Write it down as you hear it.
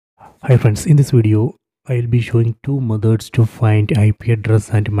Hi friends, in this video I'll be showing two methods to find IP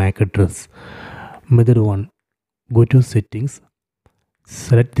address and MAC address. Method 1. Go to settings,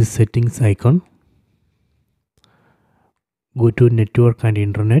 select the settings icon, go to network and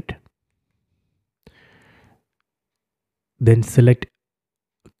internet, then select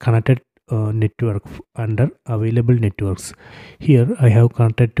connected network under available networks. Here I have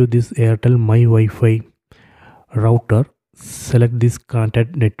connected to this Airtel My Wi-Fi router. Select this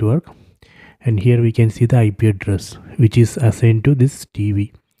connected network and here we can see the IP address which is assigned to this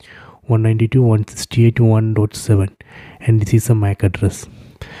TV 192.168.1.7 and this is a MAC address.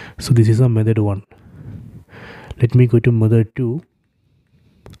 So this is a method 1. Let me go to method 2.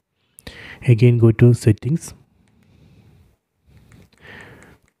 Again go to settings,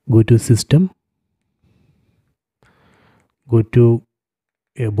 go to system, go to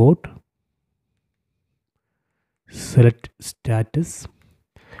about, select status,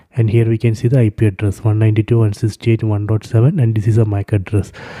 and here we can see the IP address 192.168.1.7 and this is a MAC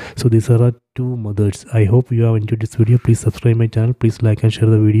address. So these are the two methods. I hope you have enjoyed this video. Please subscribe my channel. Please like and share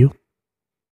the video.